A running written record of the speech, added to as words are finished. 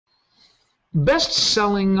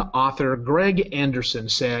Best-selling author Greg Anderson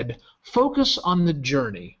said, "Focus on the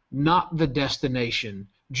journey, not the destination.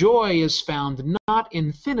 Joy is found not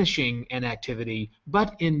in finishing an activity,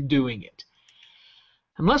 but in doing it."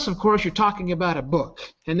 Unless, of course, you're talking about a book,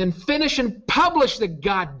 and then finish and publish the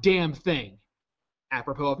goddamn thing.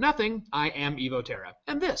 Apropos of nothing, I am Evo Terra,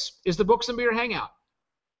 and this is the Books and Beer Hangout.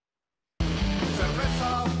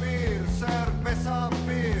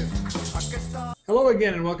 Hello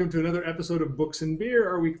again, and welcome to another episode of Books and Beer,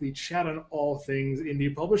 our weekly chat on all things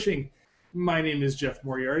indie publishing. My name is Jeff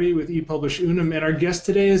Moriarty with ePublish Unum, and our guest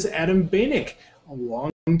today is Adam Bainick, a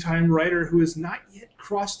long-time writer who has not yet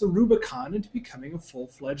crossed the Rubicon into becoming a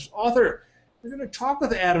full-fledged author. We're going to talk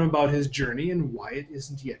with Adam about his journey and why it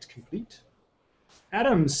isn't yet complete.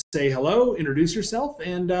 Adam, say hello, introduce yourself,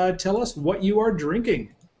 and tell us what you are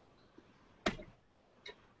drinking.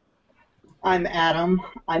 I'm Adam.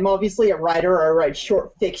 I'm obviously a writer. I write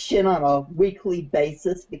short fiction on a weekly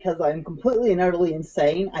basis because I'm completely and utterly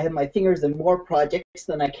insane. I have my fingers in more projects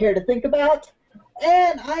than I care to think about.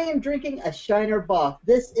 And I am drinking a Shiner Bock.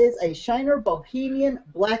 This is a Shiner Bohemian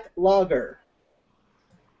Black Lager.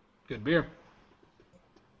 Good beer.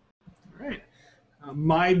 All right.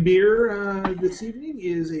 My beer this evening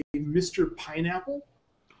is a Mr. Pineapple,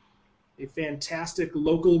 a fantastic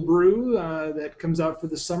local brew that comes out for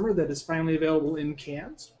the summer that is finally available in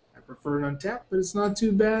cans. I prefer it on tap, but it's not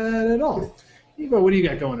too bad at all. Evo, what do you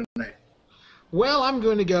got going tonight? Well, I'm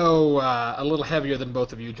going to go a little heavier than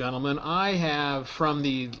both of you gentlemen. I have, from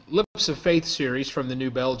the Lips of Faith series from the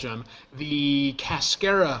New Belgium, the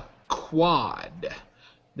Cascara Quad.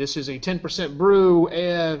 This is a 10% brew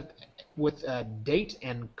with date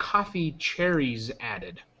and coffee cherries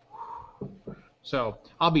added. So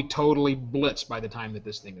I'll be totally blitzed by the time that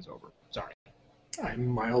this thing is over. Sorry. I'm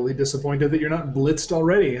mildly disappointed that you're not blitzed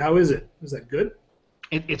already. How is it? Is that good?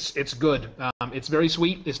 It's good. It's very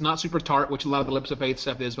sweet. It's not super tart, which a lot of the Lips of Faith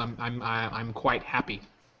stuff is. But I'm quite happy.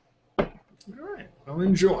 All right. Well,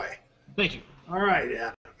 enjoy. Thank you. All right,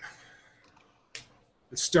 Adam.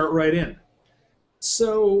 Let's start right in.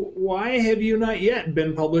 So why have you not yet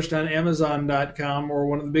been published on Amazon.com or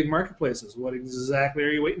one of the big marketplaces? What exactly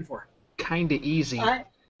are you waiting for? Kind of easy. I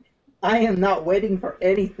am not waiting for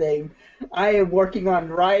anything. I am working on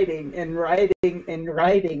writing and writing and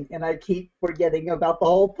writing, and I keep forgetting about the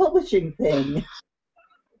whole publishing thing.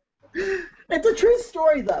 It's a true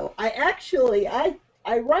story, though.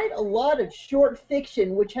 I write a lot of short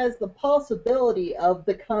fiction, which has the possibility of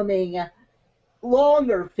becoming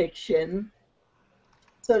longer fiction,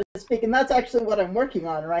 so to speak, and that's actually what I'm working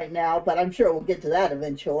on right now, but I'm sure we'll get to that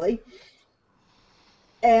eventually.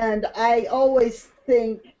 And I always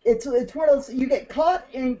think it's one of those, you get caught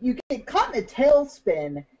in a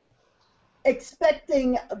tailspin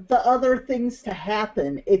expecting the other things to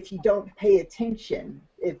happen if you don't pay attention,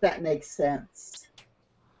 if that makes sense.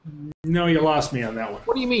 No, you lost me on that one.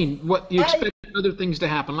 What do you mean? What you expect other things to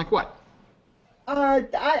happen? Like what? I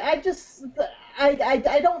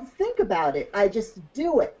don't think about it. I just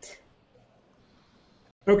do it.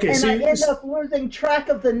 Okay, and so I end up losing track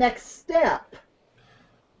of the next step.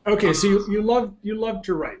 Okay, so you love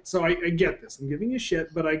to write. So I get this. I'm giving you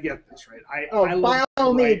shit, but I get this, right? I love by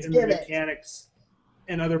all to write, means, and the give it. mechanics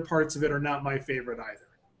and other parts of it are not my favorite either.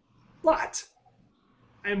 But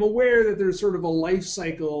I'm aware that there's sort of a life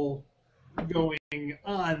cycle going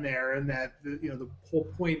on there, and that the whole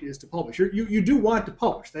point is to publish. You do want to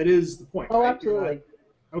publish. That is the point. Oh, right? absolutely.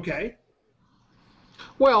 Okay.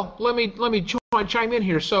 Well, let me chime in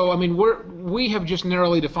here. So, I mean, we have just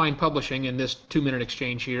narrowly defined publishing in this 2-minute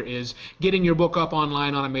exchange here is getting your book up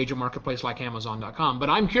online on a major marketplace like Amazon.com. But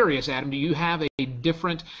I'm curious, Adam, do you have a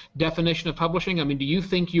different definition of publishing? I mean, do you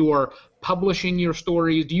think you're publishing your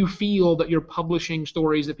stories? Do you feel that you're publishing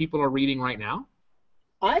stories that people are reading right now?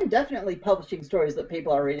 I'm definitely publishing stories that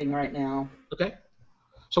people are reading right now. Okay.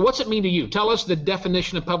 So what's it mean to you? Tell us the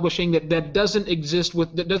definition of publishing that doesn't exist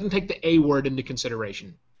that doesn't take the A word into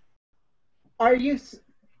consideration. If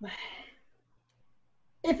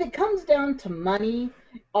it comes down to money,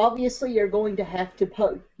 obviously you're going to have to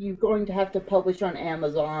publish on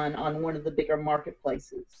Amazon, on one of the bigger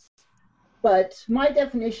marketplaces. But my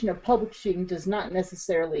definition of publishing does not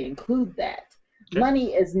necessarily include that. Okay.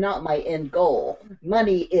 Money is not my end goal.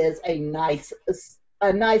 Money is a nice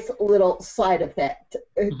little side effect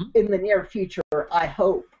in the near future, I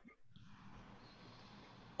hope.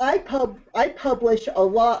 I publish a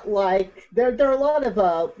lot. Like there are a lot of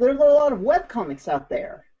webcomics out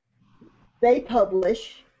there. They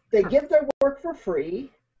publish, they give their work for free,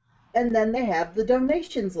 and then they have the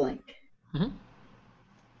donations link.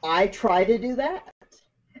 I try to do that.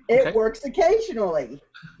 It works occasionally.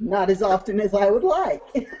 Not as often as I would like.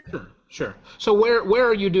 Sure, sure. So where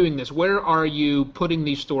are you doing this? Where are you putting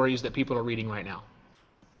these stories that people are reading right now?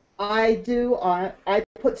 I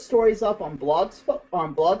put stories up on Blogspot,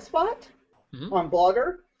 Hmm. on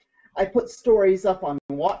Blogger. I put stories up on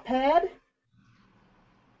Wattpad.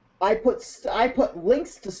 I put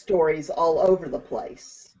links to stories all over the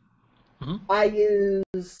place. Hmm. I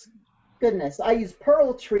use I use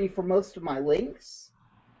Pearl Tree for most of my links.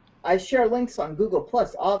 I share links on Google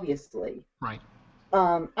Plus, obviously. Right.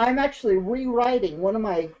 I'm actually rewriting one of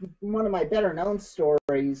my better known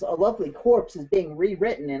stories. A Lovely Corpse is being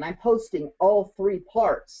rewritten, and I'm posting all 3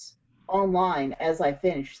 parts online as I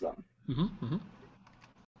finish them. Hmm. Hmm.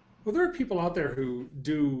 Well, there are people out there who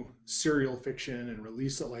do serial fiction and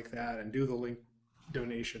release it like that and do the link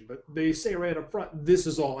donation, but they say right up front, this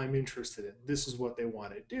is all I'm interested in. This is what they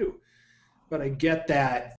want to do. But I get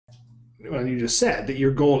that, well, you just said that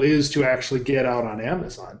your goal is to actually get out on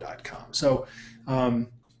Amazon.com. So,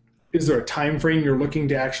 is there a time frame you're looking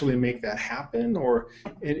to actually make that happen, or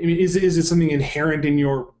I mean, is it something inherent in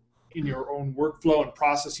your own workflow and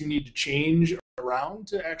process you need to change around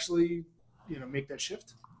to actually make that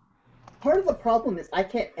shift? Part of the problem is I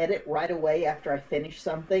can't edit right away after I finish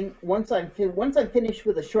something. Once I'm finished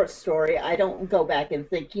with a short story, I don't go back and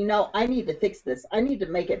think, I need to fix this. I need to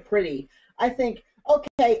make it pretty. I think,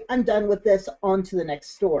 okay, I'm done with this. On to the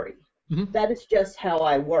next story. Hmm. That is just how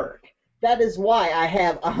I work. That is why I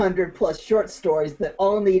have 100+ short stories that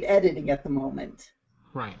all need editing at the moment.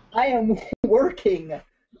 Right. I am working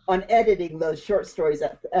on editing those short stories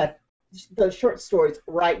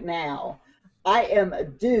right now. I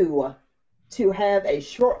am due to have a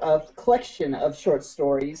collection of short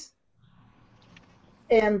stories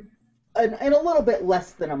in a little bit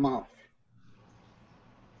less than a month.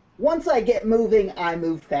 Once I get moving, I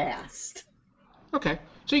move fast. Okay.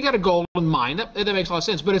 So you got a goal in mind. That makes a lot of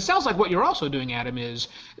sense. But it sounds like what you're also doing, Adam, is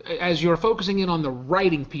as you're focusing in on the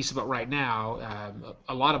writing piece of it right now,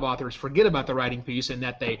 a lot of authors forget about the writing piece and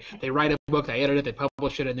that they write a book, they edit it, they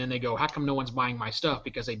publish it, and then they go, how come no one's buying my stuff?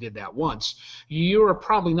 Because they did that once. You're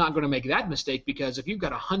probably not going to make that mistake because if you've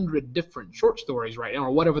got 100 different short stories right now,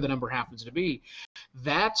 or whatever the number happens to be,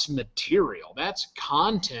 that's material. That's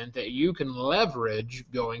content that you can leverage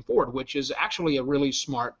going forward, which is actually a really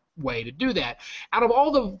smart way to do that. Out of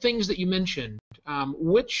all the things that you mentioned,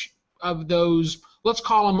 which of those, let's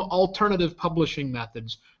call them alternative publishing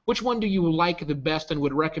methods, which one do you like the best and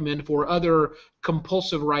would recommend for other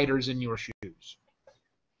compulsive writers in your shoes?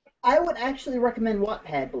 I would actually recommend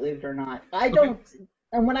Wattpad, believe it or not. I Okay. don't,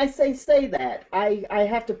 and when I say that, I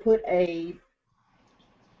have to put I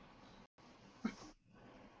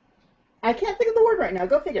can't think of the word right now.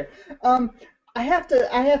 Go figure. I have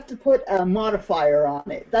to put a modifier on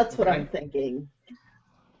it. That's what I'm thinking.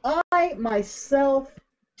 I myself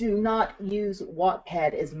do not use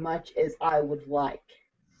Wattpad as much as I would like.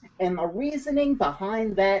 And the reasoning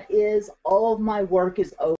behind that is all of my work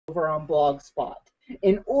is over on Blogspot.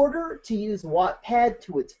 In order to use Wattpad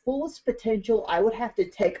to its fullest potential, I would have to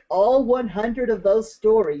take all 100 of those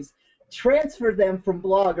stories, transfer them from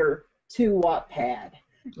Blogger to Wattpad.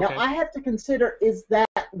 Now, Okay. I have to consider, is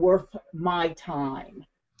that worth my time?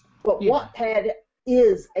 But Yeah. Wattpad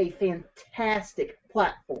is a fantastic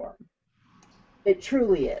platform. It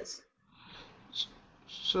truly is.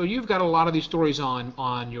 So you've got a lot of these stories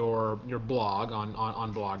on your blog on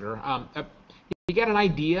Blogger. You got an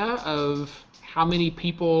idea of how many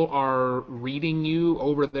people are reading you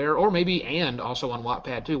over there, or maybe and also on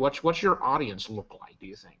Wattpad too? What's your audience look like? Do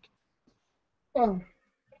you think? Well,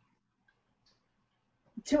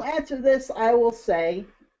 to answer this, I will say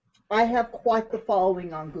I have quite the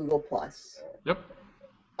following on Google+. Yep.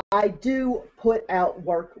 I do put out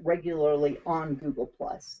work regularly on Google+,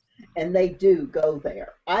 and they do go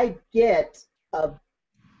there. I get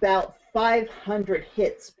about 500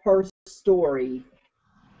 hits per story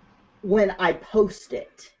when I post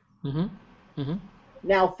it. Mm-hmm. Mm-hmm.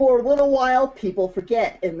 Now, for a little while, people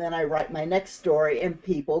forget, and then I write my next story, and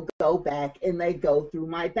people go back and they go through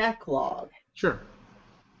my backlog. Sure.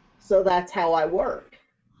 So that's how I work.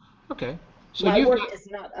 Okay. So My you've work got, is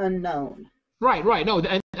not unknown. right, right. No,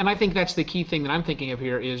 and I think that's the key thing that I'm thinking of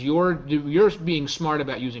here is you're being smart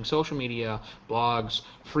about using social media, blogs,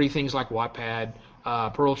 free things like Wattpad,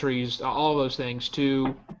 Pearl Trees, all those things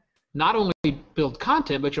to not only build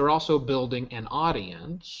content, but you're also building an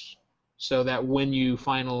audience so that when you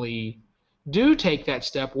finally do take that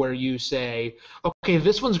step where you say, okay,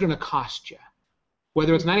 this one's going to cost you,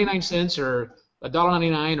 whether it's 99 cents or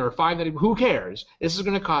 $1.99 or $5.99, who cares? This is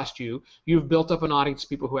going to cost you. You've built up an audience of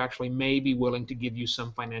people who actually may be willing to give you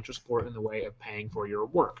some financial support in the way of paying for your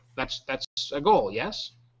work. That's a goal,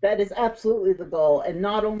 yes? That is absolutely the goal, and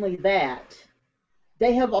not only that,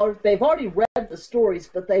 they've already read the stories,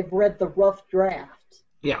 but they've read the rough draft.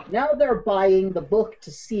 Yeah. Now they're buying the book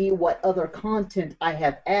to see what other content I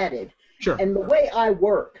have added. Sure. And the way I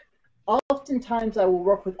work, oftentimes I will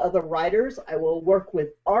work with other writers. I will work with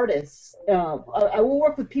artists. I will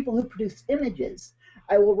work with people who produce images.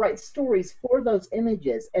 I will write stories for those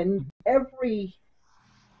images, and every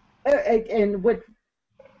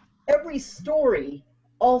story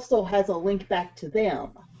also has a link back to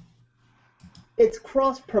them. It's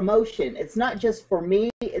cross-promotion. It's not just for me,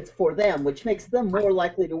 it's for them, which makes them more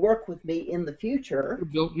likely to work with me in the future.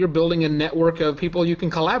 You're building a network of people you can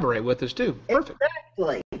collaborate with us too. Perfect.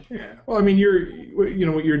 Exactly. Yeah. Well, I mean,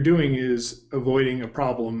 what you're doing is avoiding a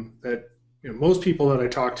problem that most people that I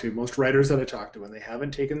talk to, most writers that I talk to, when they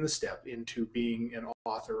haven't taken the step into being an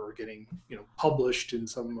author or getting published in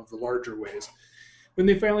some of the larger ways, when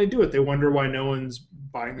they finally do it, they wonder why no one's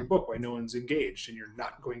buying their book, why no one's engaged, and you're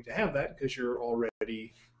not going to have that because you're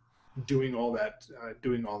already doing all that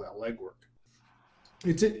legwork.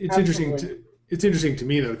 It's interesting to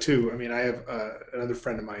me though too. I mean, I have another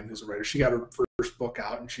friend of mine who's a writer. She got her first book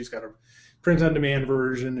out, and she's got a print-on-demand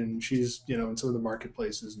version, and she's in some of the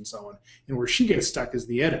marketplaces and so on. And where she gets stuck is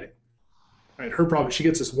the editing. Right? Her problem, she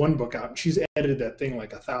gets this one book out, and she's edited that thing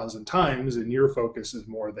like 1,000 times, and your focus is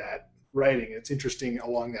more that writing. It's interesting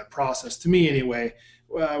along that process, to me anyway,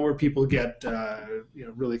 where people get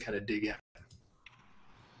really kind of dig in.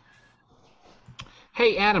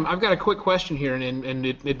 Hey, Adam, I've got a quick question here, and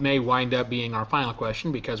it may wind up being our final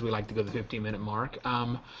question because we like to go to the 15-minute mark.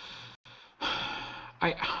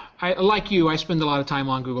 I like you, I spend a lot of time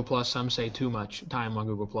on Google Plus. Some say too much time on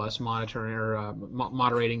Google Plus, monitoring or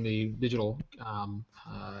moderating the digital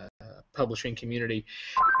publishing community.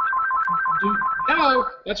 Hello,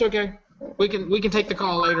 that's okay. We can take the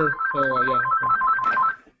call later. So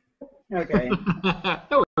yeah. Okay.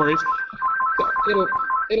 No worries. So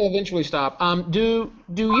it'll eventually stop. Do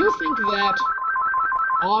you think that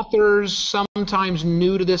authors sometimes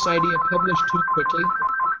new to this idea publish too quickly?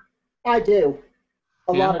 I do.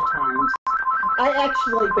 A lot of times. I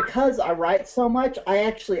actually, because I write so much, I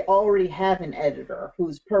actually already have an editor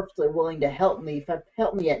who's perfectly willing to help me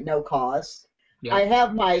at no cost. Yeah. I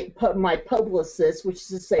have my publicists, which is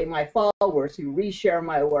to say my followers who reshare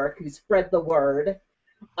my work, who spread the word.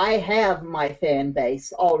 I have my fan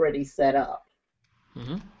base already set up.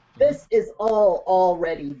 Mm-hmm. This is all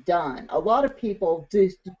already done. A lot of people do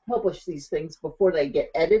publish these things before they get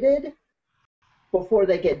edited, before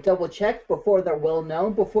they get double-checked, before they're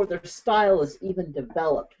well-known, before their style is even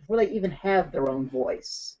developed, before they even have their own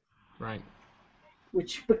voice. Right.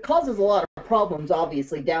 Which causes a lot of problems,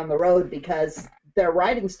 obviously, down the road because their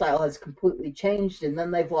writing style has completely changed and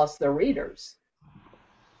then they've lost their readers.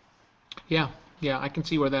 Yeah, I can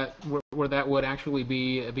see where that would actually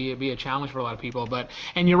be a challenge for a lot of people.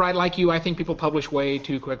 And you're right, like you, I think people publish way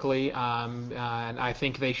too quickly, and I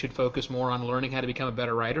think they should focus more on learning how to become a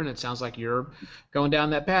better writer. And it sounds like you're going down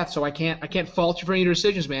that path. So I can't fault you for any of your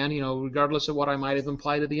decisions, man. Regardless of what I might have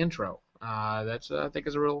implied at the intro. That's I think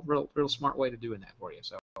is a real smart way to doing that for you.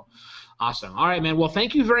 So awesome. All right, man. Well,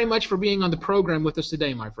 thank you very much for being on the program with us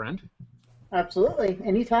today, my friend. Absolutely,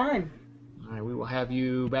 anytime. All right, we will have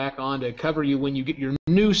you back on to cover you when you get your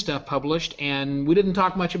new stuff published. And we didn't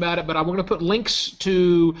talk much about it, but I'm going to put links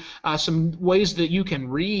to some ways that you can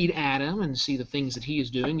read Adam and see the things that he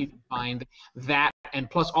is doing. You can find that and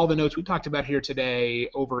plus all the notes we talked about here today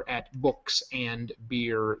over at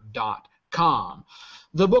booksandbeer.com.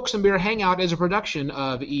 The Books and Beer Hangout is a production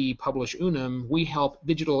of ePublish Unum. We help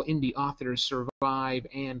digital indie authors survive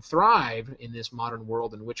and thrive in this modern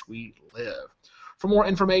world in which we live. For more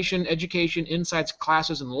information, education, insights,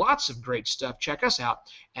 classes, and lots of great stuff, check us out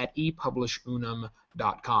at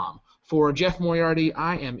epublishunum.com. For Jeff Moriarty,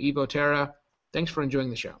 I am Evo Terra. Thanks for enjoying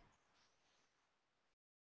the show.